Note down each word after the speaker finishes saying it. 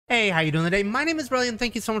Hey, how you doing today? My name is Brilliant.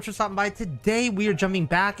 Thank you so much for stopping by. Today we are jumping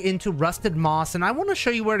back into Rusted Moss, and I want to show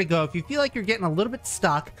you where to go. If you feel like you're getting a little bit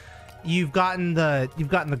stuck, you've gotten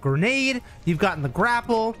the grenade, you've gotten the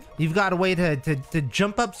grapple, you've got a way to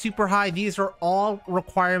jump up super high. These are all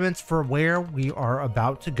requirements for where we are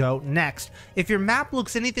about to go next. If your map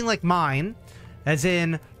looks anything like mine, as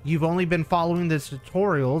in you've only been following the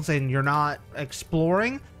tutorials and you're not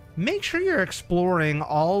exploring, make sure you're exploring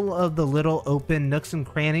all of the little open nooks and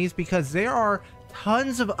crannies, because there are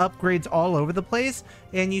tons of upgrades all over the place,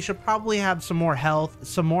 and you should probably have some more health,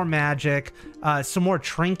 some more magic, some more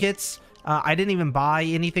trinkets. I didn't even buy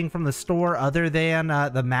anything from the store other than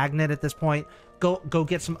the magnet at this point. Go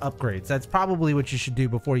get some upgrades. That's probably what you should do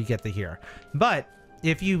before you get to here. But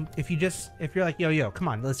if you're like, yo, come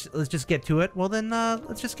on, let's just get to it, well then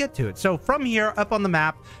let's just get to it. So from here up on the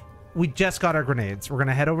map, we just got our grenades. We're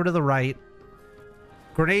gonna head over to the right,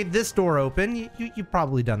 grenade this door open. You've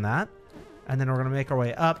probably done that. And then we're gonna make our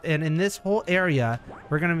way up, and in this whole area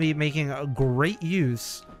we're gonna be making a great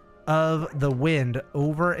use of the wind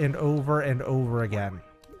over and over and over again.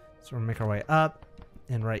 So we're gonna make our way up,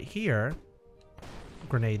 and right here,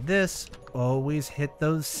 grenade this. Always hit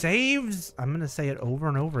those saves. I'm gonna say it over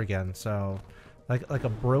and over again, so like a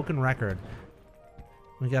broken record.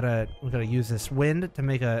 We gotta use this wind to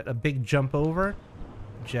make a big jump over,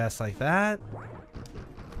 just like that.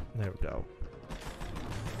 There we go.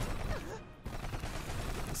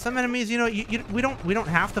 Some enemies, you know, we don't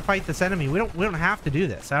have to fight this enemy. We don't have to do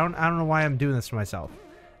this. I don't know why I'm doing this to myself.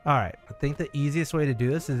 All right, I think the easiest way to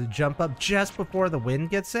do this is to jump up just before the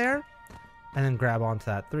wind gets there, and then grab onto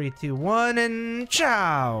that. 3, 2, 1, and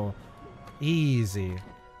ciao. Easy.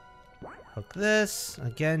 Hook this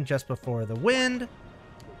again just before the wind.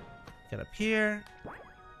 Get up here.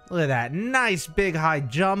 Look at that nice big high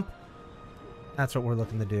jump. That's what we're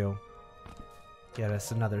looking to do. Get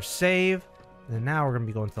us another save. And then now we're going to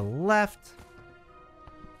be going to the left.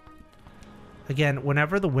 Again,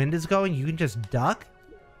 whenever the wind is going, you can just duck,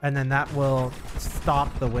 and then that will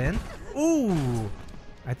stop the wind. Ooh,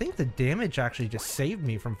 I think the damage actually just saved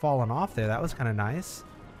me from falling off there. That was kind of nice.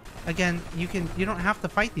 Again, you don't have to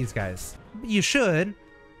fight these guys. You should.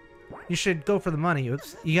 You should go for the money.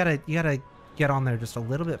 Oops. You gotta get on there just a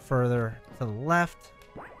little bit further to the left.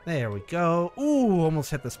 There we go. Ooh, almost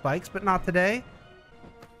hit the spikes, but not today.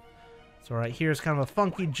 So right here is kind of a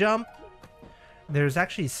funky jump. There's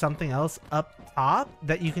actually something else up top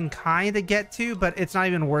that you can kind of get to, but it's not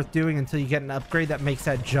even worth doing until you get an upgrade that makes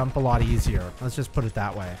that jump a lot easier. Let's just put it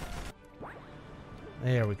that way.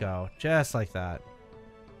 There we go. Just like that.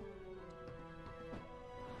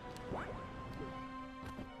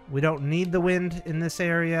 We don't need the wind in this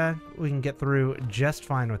area. We can get through just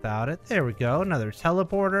fine without it. There we go. Another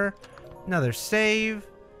teleporter. Another save.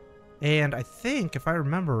 And I think, if I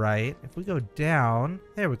remember right, if we go down...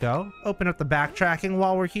 There we go. Open up the backtracking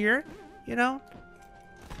while we're here. You know?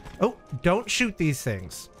 Oh, don't shoot these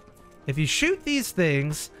things. If you shoot these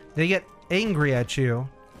things, they get angry at you.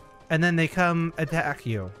 And then they come attack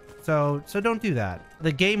you. So don't do that.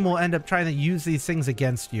 The game will end up trying to use these things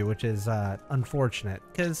against you, which is unfortunate,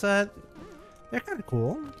 because they're kind of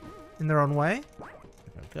cool in their own way.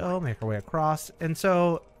 There we go, make our way across. And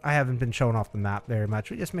so I haven't been showing off the map very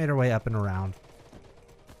much. We just made our way up and around.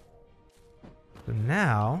 So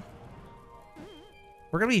now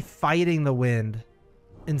we're going to be fighting the wind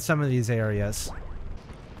in some of these areas.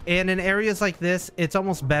 And in areas like this, it's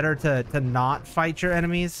almost better to not fight your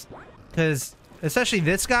enemies, because... especially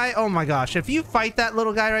this guy. Oh my gosh. If you fight that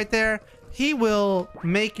little guy right there, he will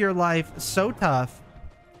make your life so tough.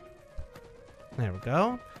 There we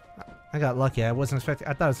go. I got lucky. I wasn't expecting...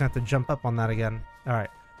 I thought I was going to have to jump up on that again. All right.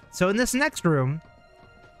 So in this next room,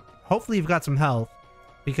 hopefully you've got some health,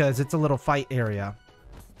 because it's a little fight area.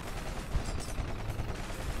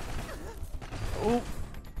 Oh.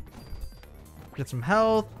 Get some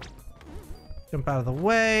health. Jump out of the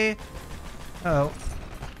way. Uh-oh.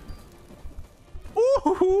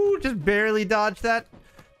 Ooh, just barely dodged that.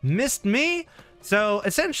 Missed me. So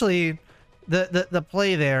essentially, the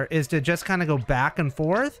play there is to just kind of go back and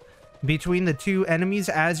forth between the two enemies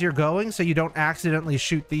as you're going, so you don't accidentally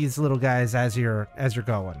shoot these little guys as you're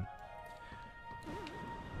going.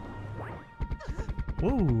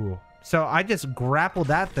 Ooh. So I just grappled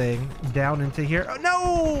that thing down into here. Oh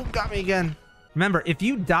no! Got me again. Remember, if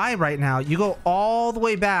you die right now, you go all the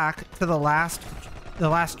way back to the last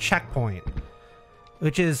checkpoint,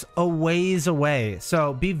 which is a ways away.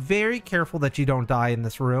 So be very careful that you don't die in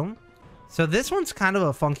this room. So this one's kind of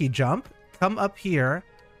a funky jump. Come up here,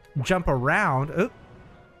 jump around. Oop.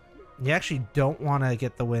 You actually don't want to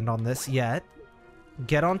get the wind on this yet.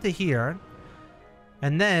 Get onto here.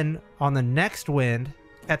 And then on the next wind,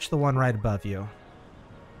 catch the one right above you.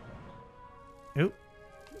 Oop.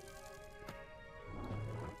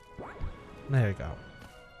 There you go.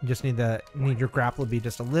 You just need your grapple to be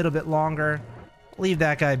just a little bit longer. Leave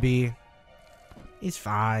that guy be. He's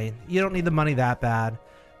fine. You don't need the money that bad.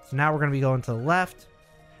 So now we're going to be going to the left.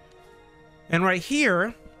 And right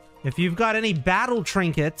here, if you've got any battle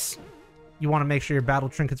trinkets, you want to make sure your battle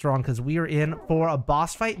trinkets are on, because we are in for a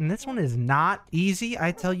boss fight, and this one is not easy,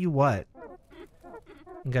 I tell you what.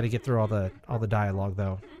 You got to get through all the dialogue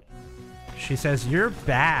though. She says, "You're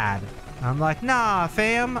bad." I'm like, "Nah,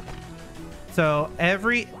 fam." So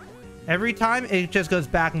every time it just goes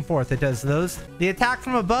back and forth. It does the attack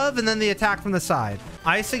from above and then the attack from the side.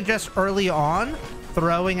 I suggest early on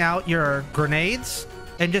throwing out your grenades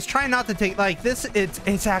and just try not to take like this.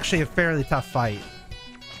 It's actually a fairly tough fight.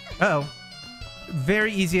 Uh-oh.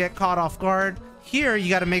 Very easy to get caught off guard. Here, you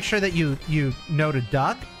got to make sure that you know to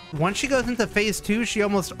duck. Once she goes into phase 2, she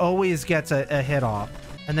almost always gets a hit off.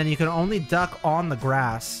 And then you can only duck on the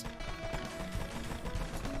grass.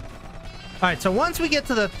 Alright, so once we get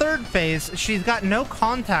to the third phase, she's got no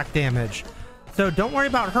contact damage. So don't worry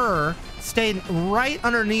about her. Stay right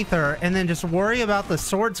underneath her, and then just worry about the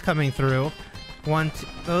swords coming through.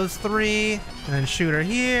 Those 3, and then shoot her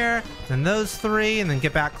here, then those 3, and then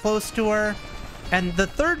get back close to her. And the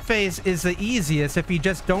third phase is the easiest if you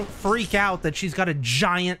just don't freak out that she's got a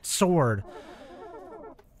giant sword.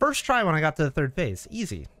 First try when I got to the third phase.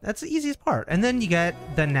 Easy. That's the easiest part. And then you get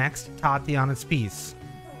the next Tatiana's piece.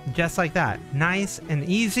 Just like that. Nice and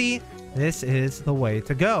easy. This is the way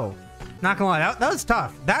to go. Not gonna lie, that was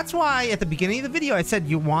tough. That's why at the beginning of the video I said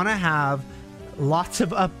you want to have lots of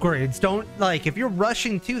upgrades. Don't, like, if you're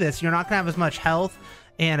rushing to this, you're not gonna have as much health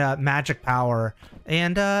and magic power,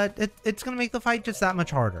 and it's gonna make the fight just that much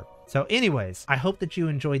harder. So anyways, I hope that you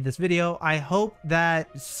enjoyed this video. I hope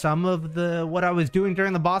that some of what I was doing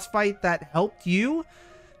during the boss fight that helped you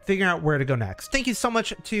figure out where to go next. Thank you so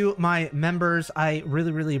much to my members. I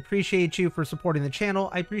really appreciate you for supporting the channel.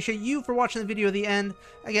 I appreciate you for watching the video to the end.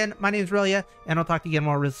 Again, my name is Relia, and I'll talk to you again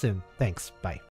more real soon. Thanks. Bye.